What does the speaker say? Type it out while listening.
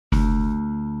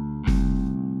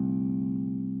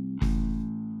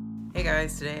Hey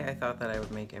guys, today I thought that I would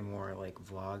make a more like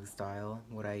vlog style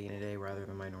what I eat in a day rather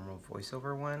than my normal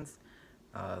voiceover ones.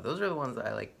 Those are the ones that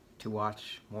I like to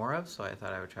watch more of, so I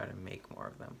thought I would try to make more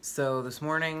of them. So this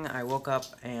morning I woke up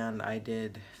and I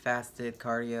did fasted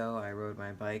cardio. I rode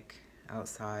my bike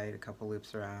outside a couple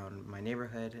loops around my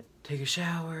neighborhood, take a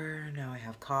shower, now I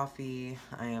have coffee.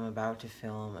 I am about to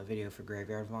film a video for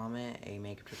Graveyard Vomit, a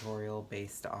makeup tutorial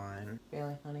based on...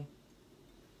 Bailey, honey,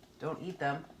 don't eat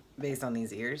them. Based on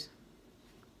these ears.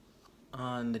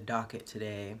 On the docket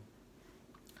today,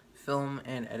 film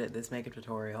and edit this makeup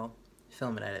tutorial,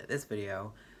 film and edit this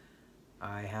video.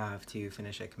 I have to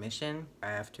finish a commission. I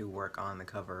have to work on the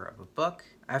cover of a book.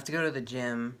 I have to go to the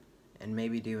gym and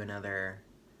maybe do another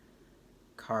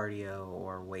cardio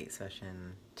or weight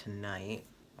session tonight.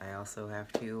 I also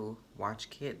have to watch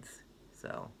kids,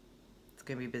 so it's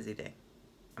gonna be a busy day.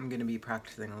 I'm gonna be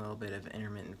practicing a little bit of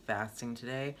intermittent fasting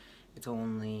today. It's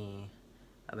only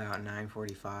about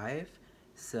 9:45,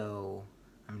 so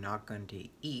I'm not going to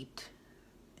eat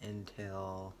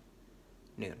until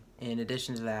noon. In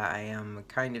addition to that, I am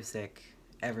kind of sick.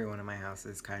 Everyone in my house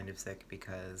is kind of sick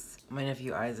because my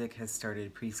nephew Isaac has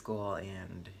started preschool,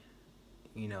 and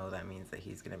you know that means that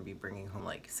he's going to be bringing home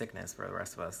like sickness for the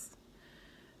rest of us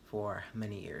for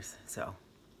many years. So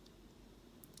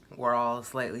we're all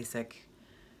slightly sick,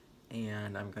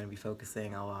 and I'm going to be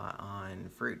focusing a lot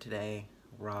on fruit today,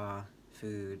 raw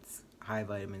foods, high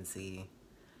vitamin C,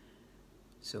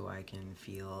 so I can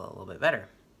feel a little bit better.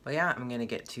 But yeah, I'm gonna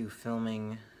get to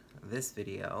filming this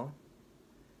video.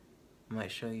 I might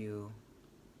show you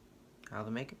how the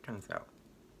makeup turns out.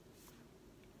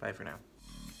 Bye for now.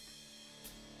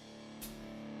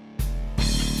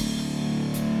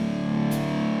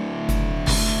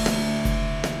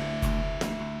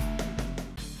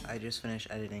 I just finished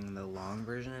editing the long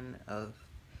version of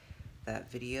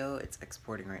that video. It's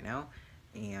exporting right now,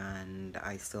 and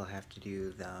I still have to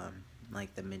do the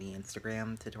mini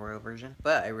Instagram tutorial version,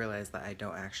 but I realized that I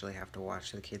don't actually have to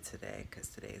watch the kids today because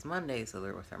today is Monday, so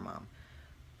they're with their mom.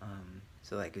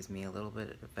 So that gives me a little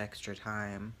bit of extra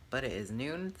time, but it is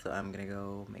noon, so I'm gonna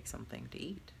go make something to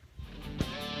eat.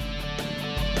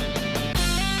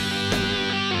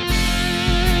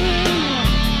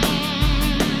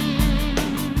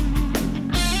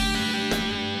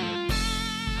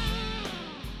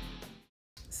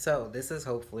 So this is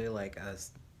hopefully like a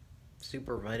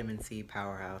super vitamin C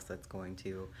powerhouse that's going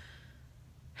to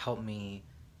help me.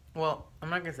 Well, I'm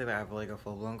not gonna say that I have like a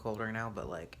full-blown cold right now, but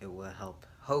like it will help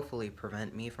hopefully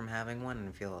prevent me from having one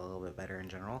and feel a little bit better in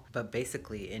general. But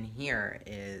basically in here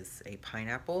is a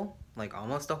pineapple, like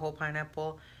almost a whole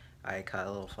pineapple. I cut a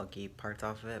little funky parts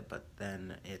off of it, but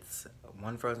then it's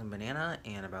one frozen banana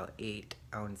and about 8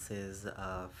 ounces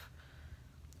of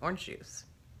orange juice,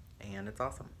 and it's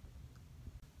awesome.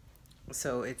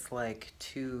 So it's like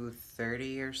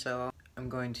 2:30 or so. I'm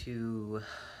going to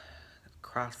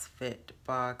CrossFit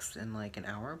box in like an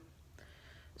hour.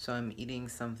 So I'm eating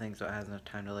something so it has enough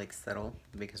time to like settle,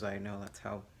 because I know that's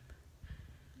how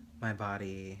my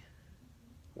body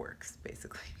works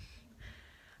basically.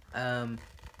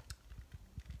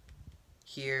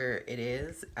 Here it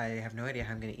is. I have no idea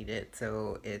how I'm gonna eat it.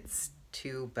 So it's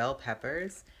 2 bell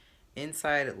peppers.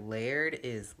 Inside layered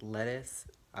is lettuce,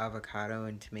 avocado,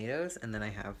 and tomatoes, and then I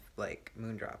have like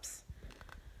moondrops,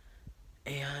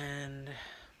 and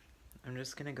I'm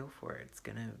just gonna go for it. It's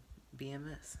gonna be a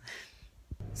mess.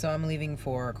 So I'm leaving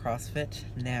for CrossFit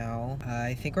now.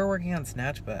 I think we're working on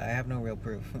snatch, but I have no real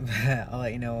proof. I'll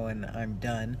let you know when I'm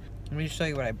done. Let me show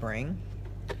you what I bring.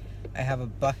 I have a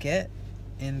bucket.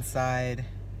 Inside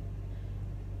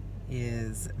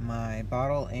is my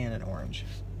bottle and an orange.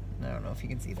 I don't know if you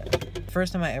can see that.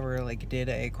 First time I ever like did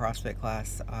a CrossFit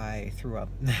class, I threw up.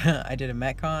 I did a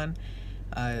Metcon,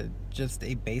 just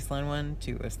a baseline one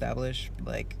to establish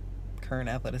like current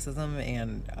athleticism,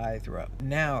 and I threw up.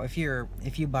 Now, if you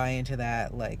buy into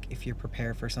that, like if you're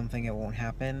prepared for something, it won't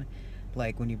happen.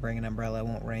 Like when you bring an umbrella, it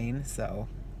won't rain. So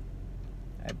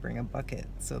I bring a bucket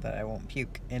so that I won't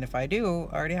puke. And if I do,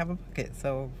 I already have a bucket,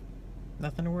 so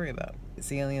nothing to worry about.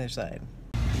 See you on the other side.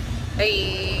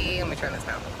 Hey, let me turn this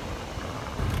down.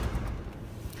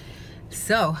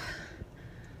 So,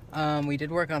 we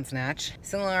did work on snatch.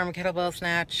 Single arm kettlebell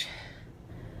snatch.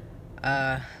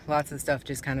 Lots of stuff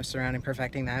just kind of surrounding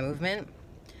perfecting that movement.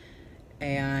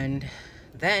 And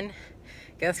then,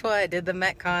 guess what? I did the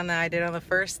Metcon that I did on the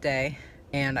first day.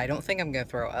 And I don't think I'm gonna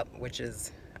throw up, which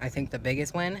is, I think, the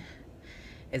biggest win.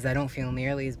 Is I don't feel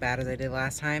nearly as bad as I did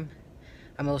last time.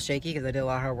 I'm a little shaky because I did a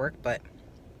lot of hard work, but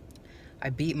I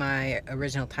beat my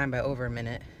original time by over a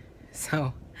minute.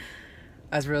 So,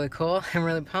 that's really cool. I'm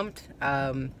really pumped.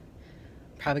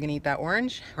 Probably gonna eat that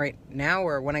orange right now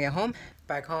or when I get home.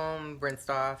 Back home,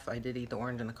 rinsed off. I did eat the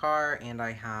orange in the car, and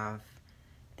I have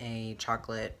a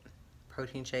chocolate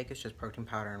protein shake. It's just protein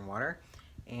powder and water.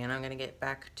 And I'm gonna get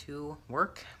back to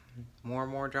work.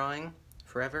 More drawing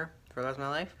forever, for the rest of my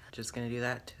life. Just gonna do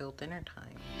that till dinner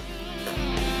time.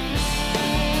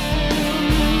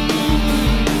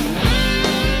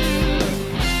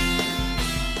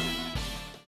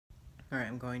 Alright,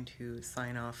 I'm going to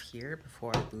sign off here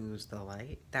before I lose the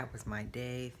light. That was my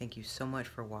day. Thank you so much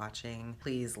for watching.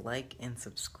 Please like and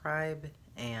subscribe,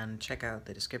 and check out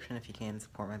the description if you can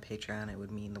support my Patreon. It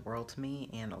would mean the world to me,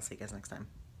 and I'll see you guys next time.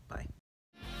 Bye.